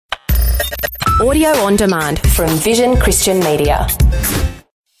Audio on demand from Vision Christian Media.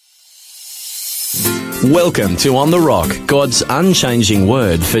 Welcome to On the Rock, God's unchanging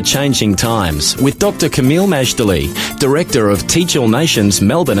word for changing times, with Dr. Camille Majdali, Director of Teach All Nations,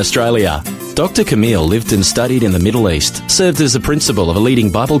 Melbourne, Australia. Dr. Camille lived and studied in the Middle East, served as a principal of a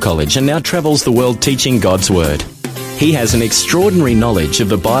leading Bible college, and now travels the world teaching God's Word. He has an extraordinary knowledge of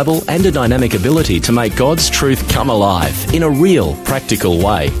the Bible and a dynamic ability to make God's truth come alive in a real, practical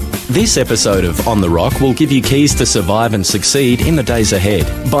way. This episode of On the Rock will give you keys to survive and succeed in the days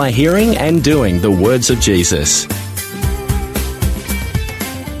ahead by hearing and doing the words of Jesus.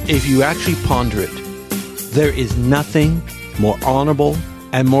 If you actually ponder it, there is nothing more honorable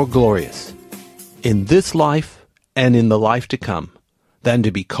and more glorious in this life and in the life to come than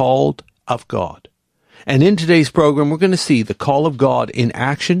to be called of God. And in today's program, we're going to see the call of God in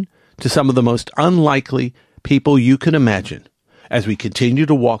action to some of the most unlikely people you can imagine as we continue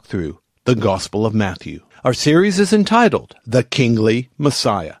to walk through the Gospel of Matthew. Our series is entitled The Kingly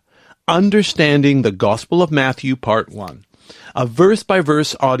Messiah, Understanding the Gospel of Matthew, Part 1, a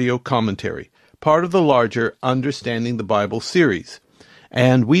verse-by-verse audio commentary, part of the larger Understanding the Bible series.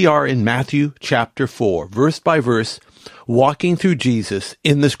 And we are in Matthew chapter 4, verse by verse, walking through Jesus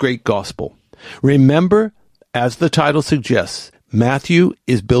in this great gospel. Remember, as the title suggests, Matthew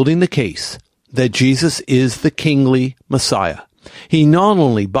is building the case that Jesus is the kingly Messiah. He not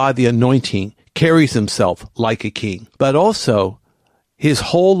only, by the anointing, carries himself like a king, but also his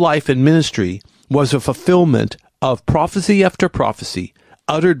whole life and ministry was a fulfillment of prophecy after prophecy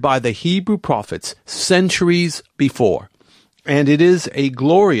uttered by the Hebrew prophets centuries before. And it is a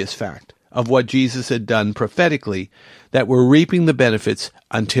glorious fact of what Jesus had done prophetically that we're reaping the benefits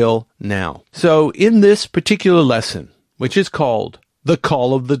until now. So in this particular lesson, which is called The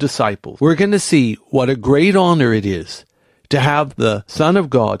Call of the Disciples, we're going to see what a great honor it is to have the Son of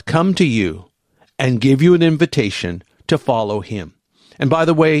God come to you and give you an invitation to follow him. And by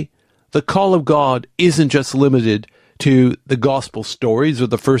the way, the call of God isn't just limited to the gospel stories of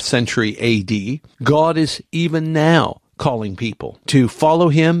the first century A.D. God is even now calling people to follow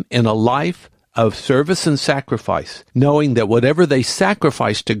him in a life of service and sacrifice, knowing that whatever they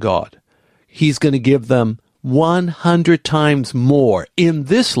sacrifice to God, he's going to give them 100 times more in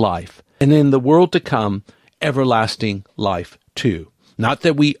this life and in the world to come, everlasting life too. Not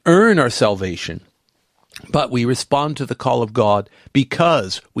that we earn our salvation, but we respond to the call of God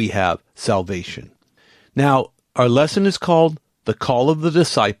because we have salvation. Now, our lesson is called The Call of the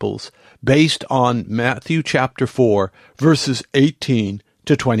Disciples, based on Matthew chapter 4, verses 18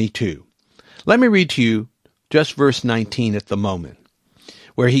 to 22. Let me read to you just verse 19 at the moment,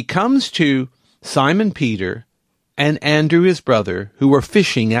 where he comes to Simon Peter and Andrew his brother, who were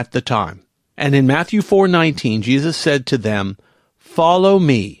fishing at the time. And in Matthew 4:19, Jesus said to them, "Follow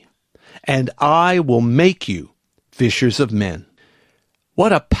me, and I will make you fishers of men."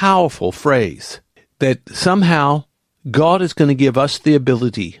 What a powerful phrase, that somehow God is going to give us the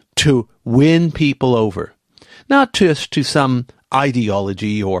ability to win people over, not just to some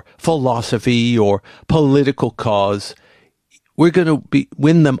ideology or philosophy or political cause. We're going to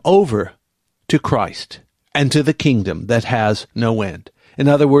win them over to Christ and to the kingdom that has no end. In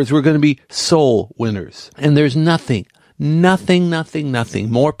other words, we're going to be soul winners. And there's nothing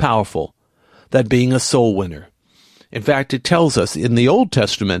more powerful than being a soul winner. In fact, it tells us in the Old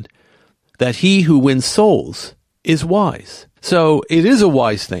Testament that he who wins souls is wise. So it is a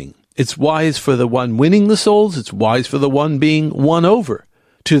wise thing. It's wise for the one winning the souls. It's wise for the one being won over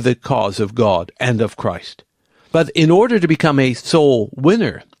to the cause of God and of Christ. But in order to become a soul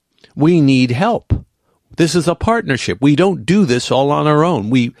winner, we need help. This is a partnership. We don't do this all on our own.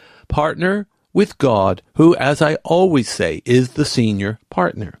 We partner with God, who, as I always say, is the senior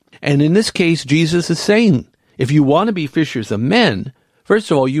partner. And in this case, Jesus is saying, if you want to be fishers of men,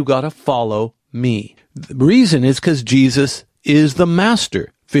 first of all, you got to follow me. The reason is because Jesus is the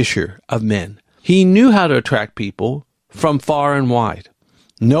master fisher of men. He knew how to attract people from far and wide.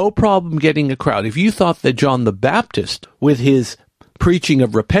 No problem getting a crowd. If you thought that John the Baptist, with his preaching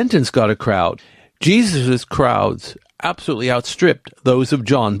of repentance, got a crowd, Jesus' crowds absolutely outstripped those of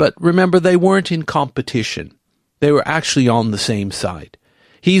John. But remember, they weren't in competition. They were actually on the same side.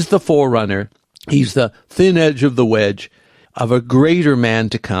 He's the forerunner. He's the thin edge of the wedge of a greater man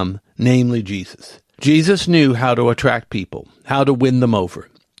to come, namely Jesus. Jesus knew how to attract people, how to win them over.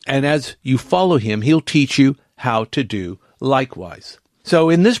 And as you follow him, he'll teach you how to do likewise. So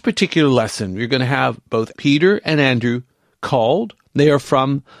in this particular lesson, you're going to have both Peter and Andrew called. They are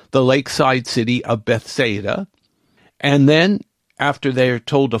from the lakeside city of Bethsaida. And then after they are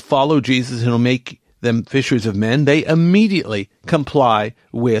told to follow Jesus and he'll make them fishers of men, they immediately comply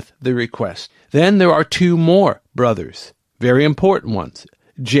with the request. Then there are two more brothers, very important ones,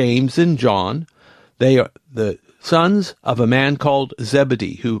 James and John. They are the sons of a man called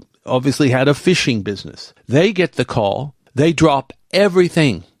Zebedee, who obviously had a fishing business. They get the call. They drop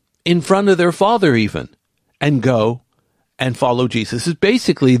everything in front of their father even and go and follow Jesus. It's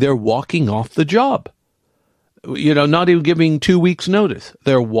basically they're walking off the job. Not even giving 2 weeks' notice.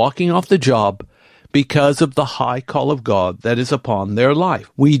 They're walking off the job because of the high call of God that is upon their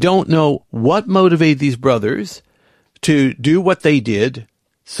life. We don't know what motivated these brothers to do what they did,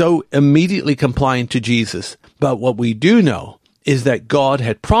 so immediately compliant to Jesus. But what we do know is that God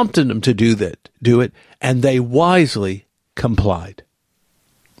had prompted them to do it, and they wisely complied.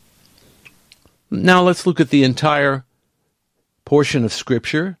 Now let's look at the entire portion of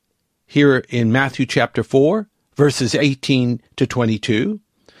Scripture here in Matthew chapter 4, verses 18 to 22.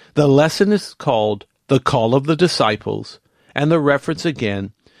 The lesson is called The Call of the Disciples, and the reference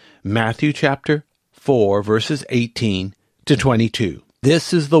again, Matthew chapter 4, verses 18 to 22.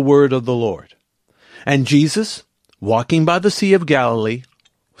 This is the word of the Lord. And Jesus, walking by the Sea of Galilee,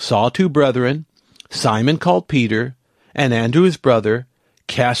 saw two brethren, Simon called Peter, and Andrew his brother,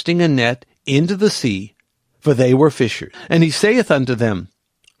 casting a net into the sea, for they were fishers. And he saith unto them,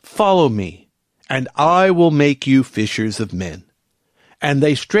 Follow me, and I will make you fishers of men. And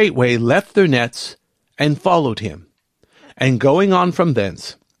they straightway left their nets, and followed him. And going on from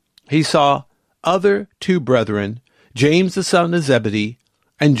thence, he saw other two brethren, James the son of Zebedee,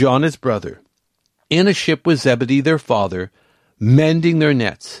 and John his brother, in a ship with Zebedee their father, mending their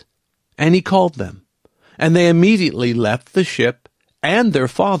nets. And he called them. And they immediately left the ship and their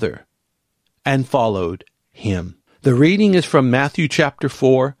father, and followed him. The reading is from Matthew chapter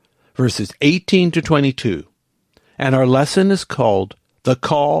 4, verses 18 to 22. And our lesson is called The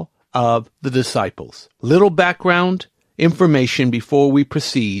Call of the Disciples. Little background information before we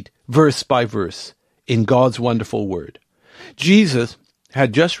proceed, verse by verse, in God's wonderful word. Jesus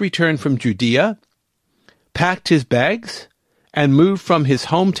had just returned from Judea, packed his bags, and moved from his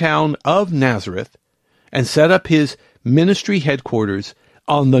hometown of Nazareth, and set up his ministry headquarters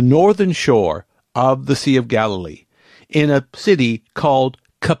on the northern shore of the Sea of Galilee, in a city called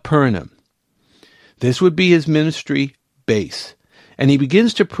Capernaum. This would be his ministry base, and he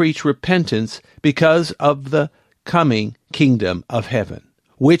begins to preach repentance because of the coming kingdom of heaven,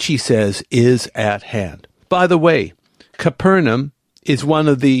 which he says is at hand. By the way, Capernaum is one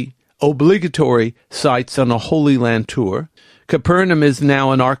of the obligatory sites on a Holy Land tour. Capernaum is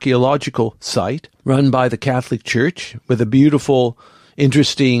now an archaeological site run by the Catholic Church, with a beautiful,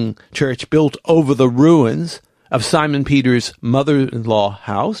 interesting church built over the ruins of Simon Peter's mother-in-law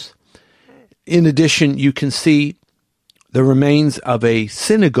house. In addition, you can see the remains of a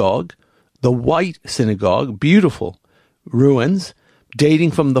synagogue, the White Synagogue, beautiful ruins,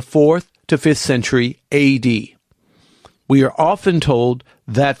 dating from the 4th to 5th century A.D. We are often told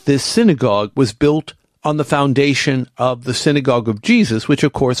that this synagogue was built on the foundation of the synagogue of Jesus, which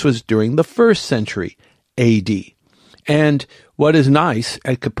of course was during the 1st century A.D. And what is nice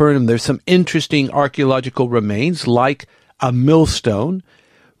at Capernaum, there's some interesting archaeological remains, like a millstone,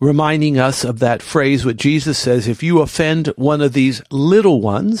 reminding us of that phrase what Jesus says, if you offend one of these little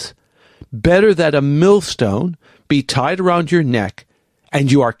ones, better that a millstone be tied around your neck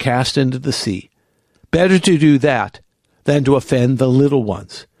and you are cast into the sea. Better to do that than to offend the little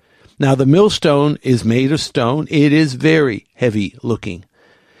ones. Now, the millstone is made of stone. It is very heavy looking.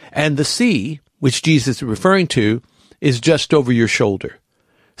 And the sea, which Jesus is referring to, is just over your shoulder.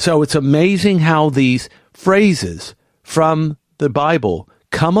 So it's amazing how these phrases from the Bible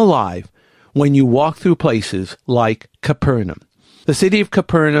come alive when you walk through places like Capernaum. The city of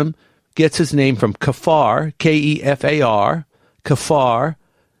Capernaum gets its name from Kafar, K-E-F-A-R, Kafar,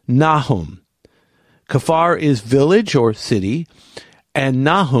 Nahum. Kafar is village or city, and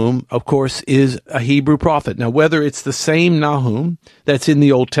Nahum, of course, is a Hebrew prophet. Now, whether it's the same Nahum that's in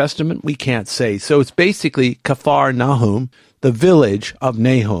the Old Testament, we can't say. So it's basically Kafar Nahum, the village of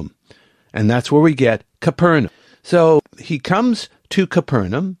Nahum. And that's where we get Capernaum. So he comes to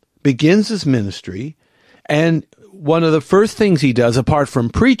Capernaum, begins his ministry, and one of the first things he does, apart from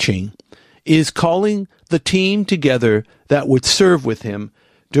preaching, is calling the team together that would serve with him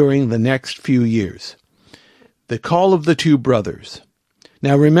during the next few years. The call of the two brothers.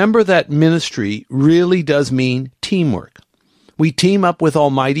 Now remember that ministry really does mean teamwork. We team up with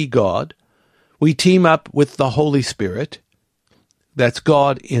Almighty God. We team up with the Holy Spirit. That's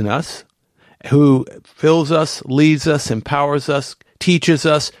God in us, who fills us, leads us, empowers us, teaches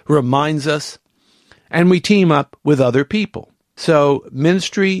us, reminds us, and we team up with other people. So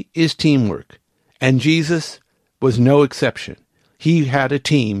ministry is teamwork. And Jesus was no exception. He had a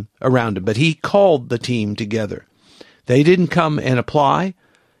team around him, but he called the team together. They didn't come and apply.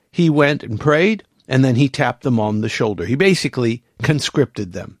 He went and prayed, and then he tapped them on the shoulder. He basically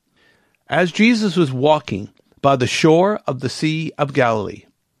conscripted them. As Jesus was walking by the shore of the Sea of Galilee,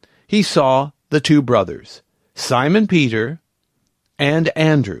 he saw the two brothers, Simon Peter and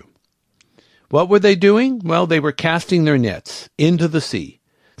Andrew. What were they doing? Well, they were casting their nets into the sea,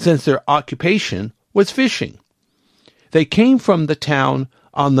 since their occupation was fishing. They came from the town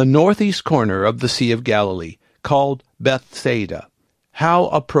on the northeast corner of the Sea of Galilee, called Bethsaida. How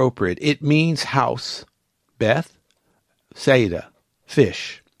appropriate. It means house. Beth, Saida,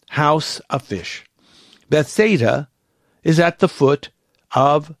 fish. House of fish. Bethsaida is at the foot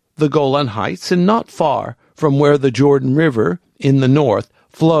of the Golan Heights and not far from where the Jordan River in the north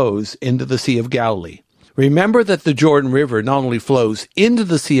flows into the Sea of Galilee. Remember that the Jordan River not only flows into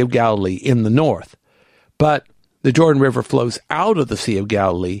the Sea of Galilee in the north, but the Jordan River flows out of the Sea of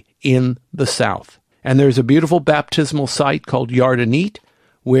Galilee in the south. And there's a beautiful baptismal site called Yardenit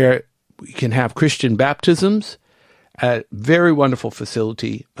where we can have Christian baptisms. A very wonderful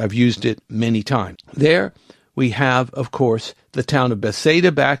facility. I've used it many times. There we have, of course, the town of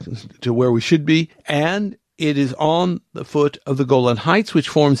Bethsaida back to where we should be, and it is on the foot of the Golan Heights, which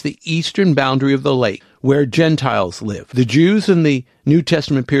forms the eastern boundary of the lake, where Gentiles live. The Jews in the New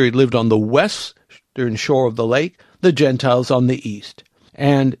Testament period lived on the western shore of the lake, the Gentiles on the east.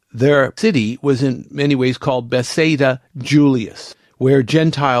 And their city was in many ways called Bethsaida Julius, where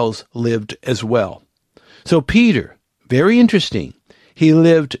Gentiles lived as well. So Peter, very interesting, he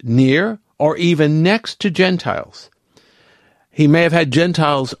lived near or even next to Gentiles. He may have had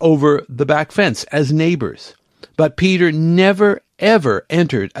Gentiles over the back fence as neighbors, but Peter never, ever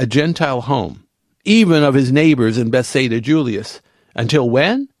entered a Gentile home, even of his neighbors in Bethsaida Julius, until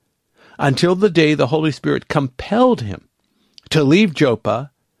when? Until the day the Holy Spirit compelled him to leave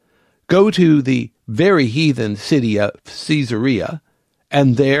Joppa, go to the very heathen city of Caesarea,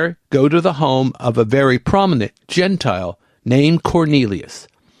 and there go to the home of a very prominent Gentile named Cornelius.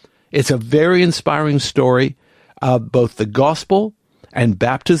 It's a very inspiring story of both the gospel and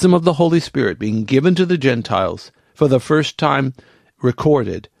baptism of the Holy Spirit being given to the Gentiles for the first time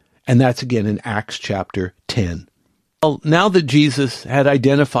recorded, and that's again in Acts chapter 10. Well, now that Jesus had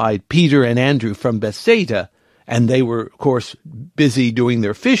identified Peter and Andrew from Bethsaida, and they were, of course, busy doing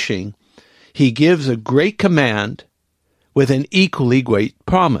their fishing, he gives a great command with an equally great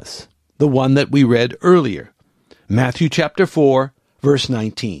promise, the one that we read earlier. Matthew chapter 4, verse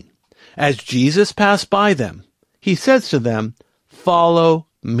 19. As Jesus passed by them, he says to them, "Follow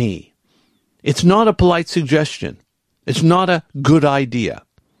me." It's not a polite suggestion. It's not a good idea.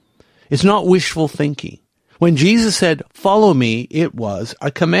 It's not wishful thinking. When Jesus said, "Follow me," it was a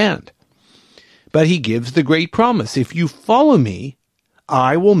command. But he gives the great promise. If you follow me,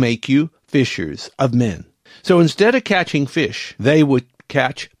 I will make you fishers of men. So instead of catching fish, they would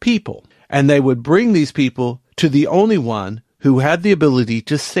catch people. And they would bring these people to the only one who had the ability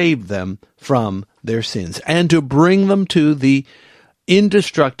to save them from their sins and to bring them to the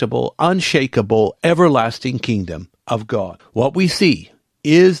indestructible, unshakable, everlasting kingdom of God. What we see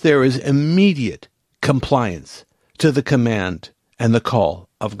is there is immediate compliance to the command and the call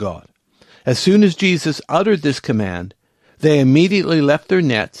of God. As soon as Jesus uttered this command, they immediately left their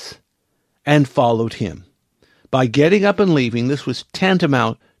nets and followed him. By getting up and leaving, this was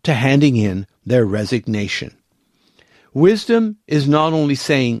tantamount to handing in their resignation. Wisdom is not only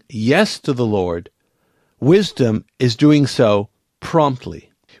saying yes to the Lord, wisdom is doing so promptly.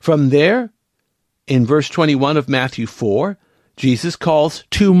 From there, in verse 21 of Matthew 4, Jesus calls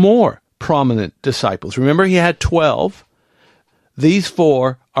two more prominent disciples. Remember, he had 12. These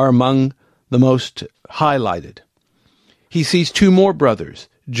four are among the most highlighted. He sees two more brothers,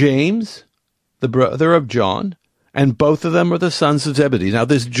 James, the brother of John, and both of them are the sons of Zebedee. Now,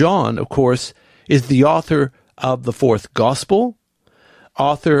 this John, of course, is the author of the fourth gospel,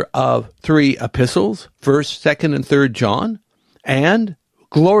 author of 3 epistles, 1st, 2nd, and 3rd John, and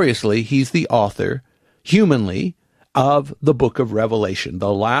gloriously, he's the author, humanly, of the book of Revelation,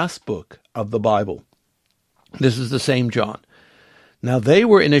 the last book of the Bible. This is the same John. Now, they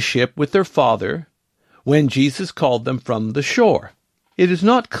were in a ship with their father when Jesus called them from the shore. It is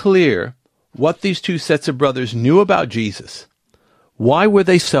not clear what these two sets of brothers knew about Jesus. Why were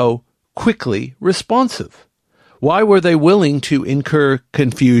they so quickly responsive? Why were they willing to incur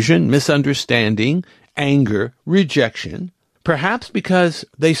confusion, misunderstanding, anger, rejection? Perhaps because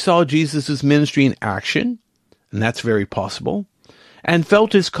they saw Jesus' ministry in action, and that's very possible, and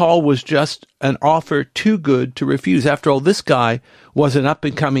felt his call was just an offer too good to refuse. After all, this guy was an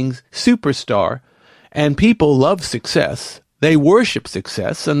up-and-coming superstar And people love success. They worship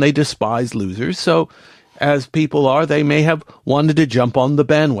success, and they despise losers. So, as people are, they may have wanted to jump on the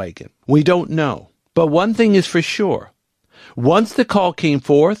bandwagon. We don't know. But one thing is for sure. Once the call came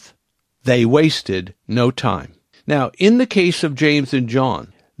forth, they wasted no time. Now, in the case of James and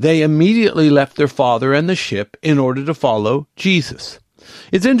John, they immediately left their father and the ship in order to follow Jesus.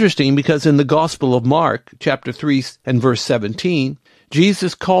 It's interesting because in the Gospel of Mark, chapter 3 and verse 17,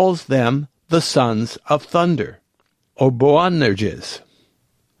 Jesus calls them the sons of thunder, or Boanerges.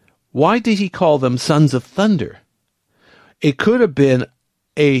 Why did he call them sons of thunder? It could have been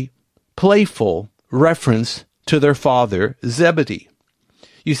a playful reference to their father, Zebedee.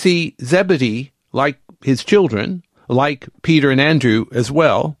 You see, Zebedee, like his children, like Peter and Andrew as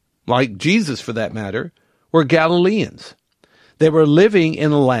well, like Jesus for that matter, were Galileans. They were living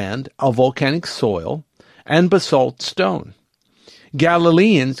in a land of volcanic soil and basalt stone.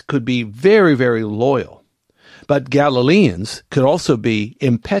 Galileans could be very, very loyal, but Galileans could also be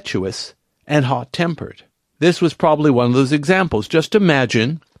impetuous and hot-tempered. This was probably one of those examples. Just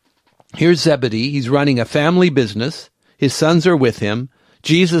imagine, here's Zebedee, he's running a family business, his sons are with him,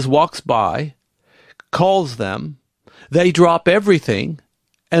 Jesus walks by, calls them, they drop everything,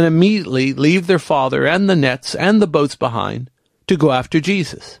 and immediately leave their father and the nets and the boats behind to go after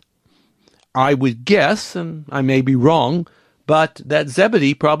Jesus. I would guess, and I may be wrong, but that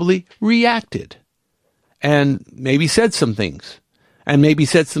Zebedee probably reacted and maybe said some things, and maybe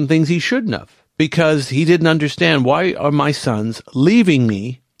said some things he shouldn't have, because he didn't understand, why are my sons leaving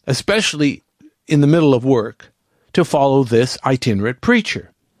me, especially in the middle of work, to follow this itinerant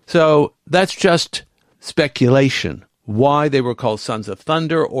preacher? So that's just speculation, why they were called sons of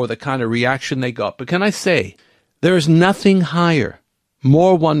thunder or the kind of reaction they got. But can I say, there is nothing higher,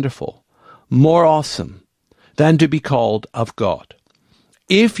 more wonderful, more awesome than to be called of God.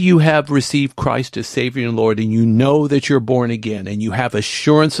 If you have received Christ as Savior and Lord, and you know that you're born again, and you have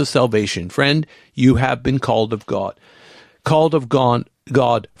assurance of salvation, friend, you have been called of God. Called of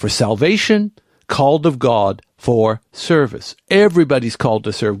God for salvation, called of God for service. Everybody's called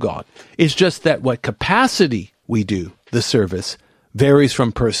to serve God. It's just that what capacity we do the service varies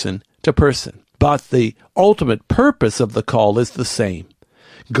from person to person. But the ultimate purpose of the call is the same.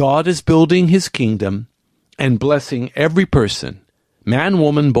 God is building his kingdom and blessing every person, man,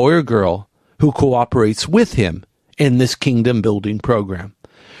 woman, boy, or girl, who cooperates with him in this kingdom-building program.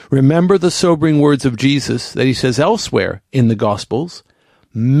 Remember the sobering words of Jesus that he says elsewhere in the Gospels,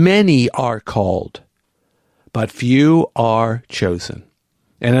 many are called, but few are chosen.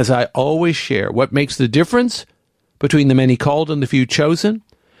 And as I always share, what makes the difference between the many called and the few chosen?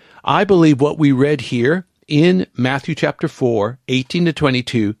 I believe what we read here in Matthew chapter 4, 18 to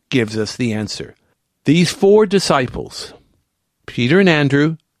 22, gives us the answer. These four disciples, Peter and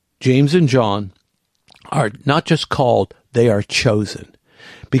Andrew, James and John, are not just called, they are chosen.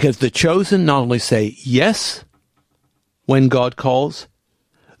 Because the chosen not only say yes when God calls,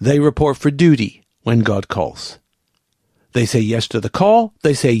 they report for duty when God calls. They say yes to the call,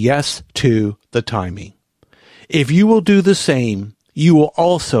 they say yes to the timing. If you will do the same, you will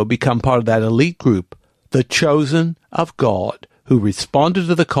also become part of that elite group, the chosen of God, who responded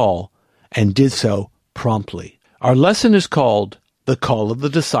to the call and did so promptly. Our lesson is called The Call of the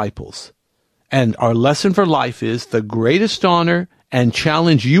Disciples. And our lesson for life is the greatest honor and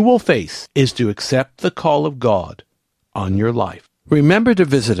challenge you will face is to accept the call of God on your life. Remember to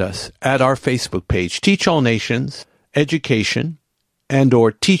visit us at our Facebook page, Teach All Nations Education, and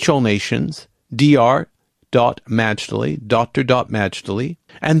or Teach All Nations, Dr.Majdali,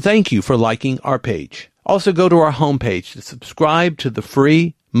 and thank you for liking our page. Also go to our homepage to subscribe to the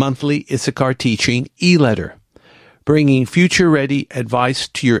free monthly Issachar Teaching e-letter, bringing future-ready advice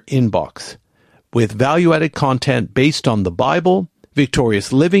to your inbox, with value-added content based on the Bible,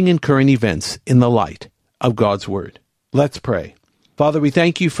 victorious living, and current events in the light of God's Word. Let's pray. Father, we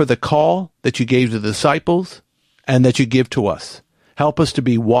thank you for the call that you gave to the disciples and that you give to us. Help us to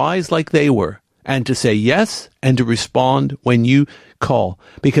be wise like they were, and to say yes and to respond when you call,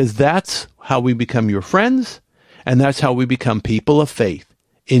 because that's how we become your friends, and that's how we become people of faith.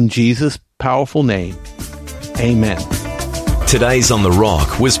 In Jesus' powerful name, amen. Today's On The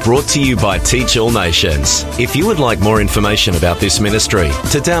Rock was brought to you by Teach All Nations. If you would like more information about this ministry,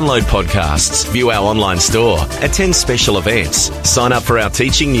 to download podcasts, view our online store, attend special events, sign up for our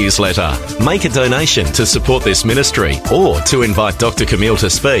teaching newsletter, make a donation to support this ministry, or to invite Dr. Camille to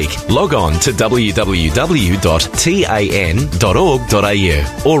speak, log on to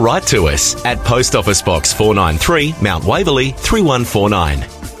www.tan.org.au or write to us at Post Office Box 493, Mount Waverley 3149.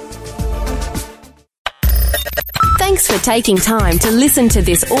 Thanks for taking time to listen to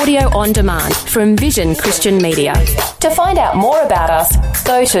this audio on demand from Vision Christian Media. To find out more about us,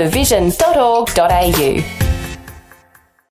 go to vision.org.au.